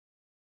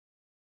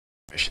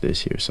Push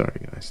this here.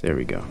 Sorry, guys. There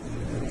we go.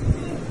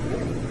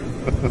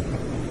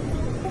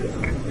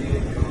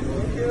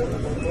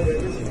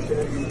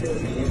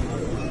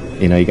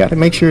 You know, you got to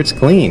make sure it's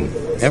clean.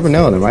 Never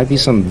know. There might be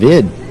some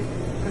vid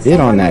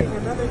on that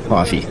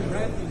coffee.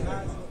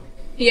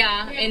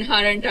 Yeah, in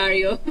Hart,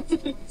 Ontario.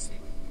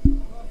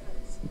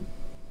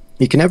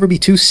 You can never be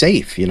too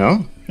safe, you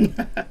know?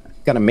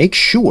 Got to make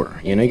sure,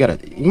 you know,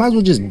 you might as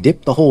well just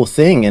dip the whole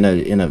thing in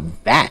a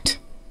vat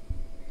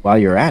while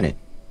you're at it.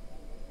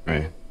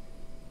 Right.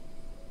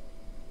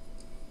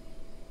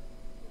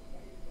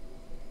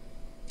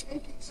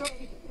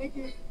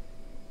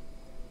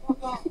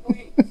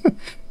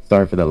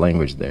 Sorry for the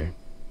language there.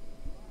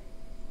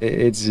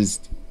 It's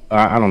just,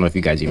 I don't know if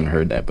you guys even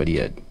heard that, but he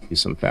had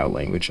used some foul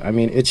language. I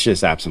mean, it's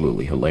just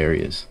absolutely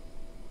hilarious.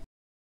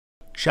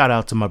 Shout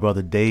out to my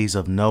brother Days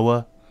of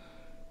Noah.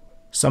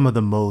 Some of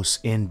the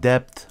most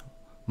in-depth,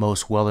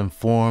 most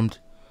well-informed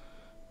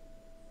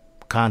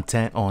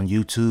content on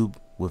YouTube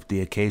with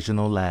the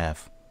occasional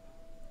laugh.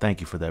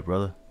 Thank you for that,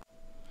 brother.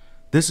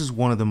 This is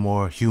one of the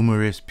more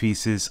humorous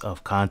pieces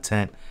of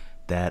content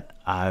that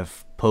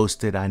I've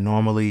posted. I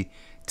normally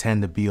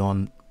tend to be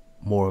on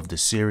more of the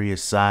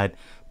serious side,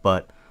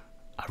 but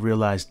I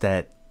realized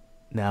that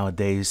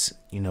nowadays,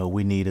 you know,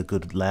 we need a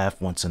good laugh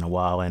once in a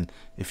while. And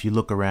if you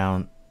look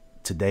around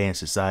today in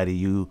society,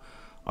 you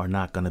are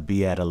not going to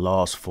be at a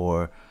loss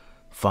for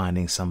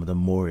finding some of the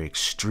more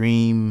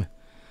extreme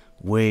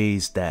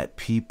ways that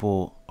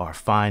people are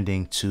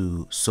finding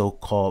to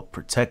so-called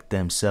protect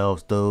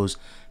themselves, those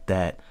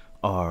that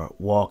are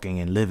walking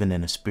and living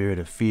in a spirit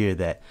of fear,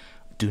 that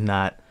do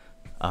not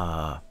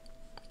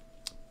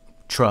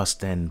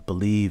trust and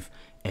believe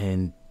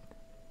in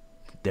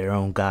their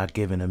own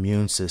God-given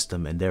immune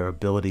system and their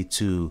ability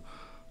to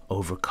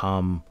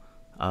overcome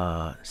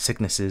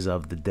sicknesses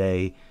of the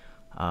day.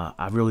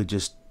 I really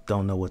just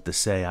don't know what to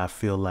say. I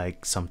feel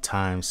like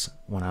sometimes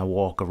when I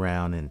walk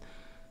around and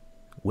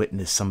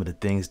witness some of the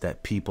things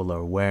that people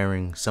are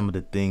wearing, some of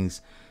the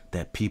things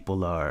that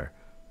people are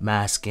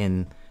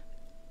masking,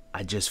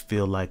 I just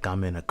feel like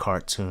I'm in a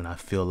cartoon. I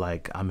feel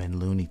like I'm in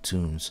Loony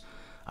Tunes.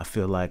 I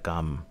feel like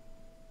I'm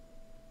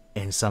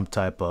in some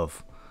type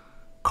of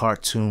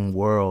cartoon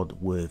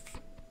world with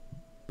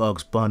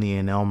Bugs Bunny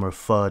and Elmer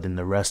Fudd and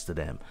the rest of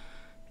them.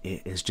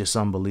 It's just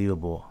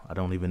unbelievable. I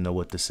don't even know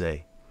what to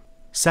say.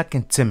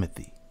 2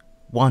 Timothy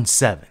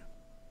 1:7.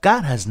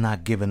 God has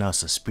not given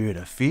us a spirit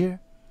of fear,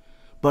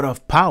 but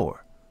of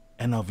power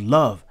and of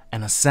love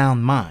and a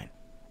sound mind.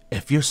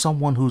 If you're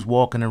someone who's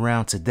walking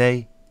around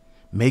today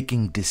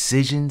making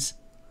decisions,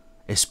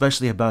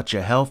 especially about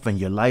your health and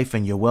your life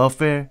and your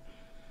welfare,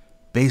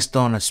 based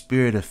on a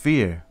spirit of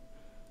fear,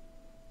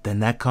 then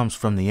that comes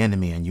from the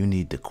enemy, and you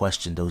need to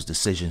question those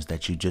decisions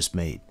that you just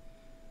made.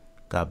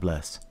 God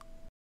bless.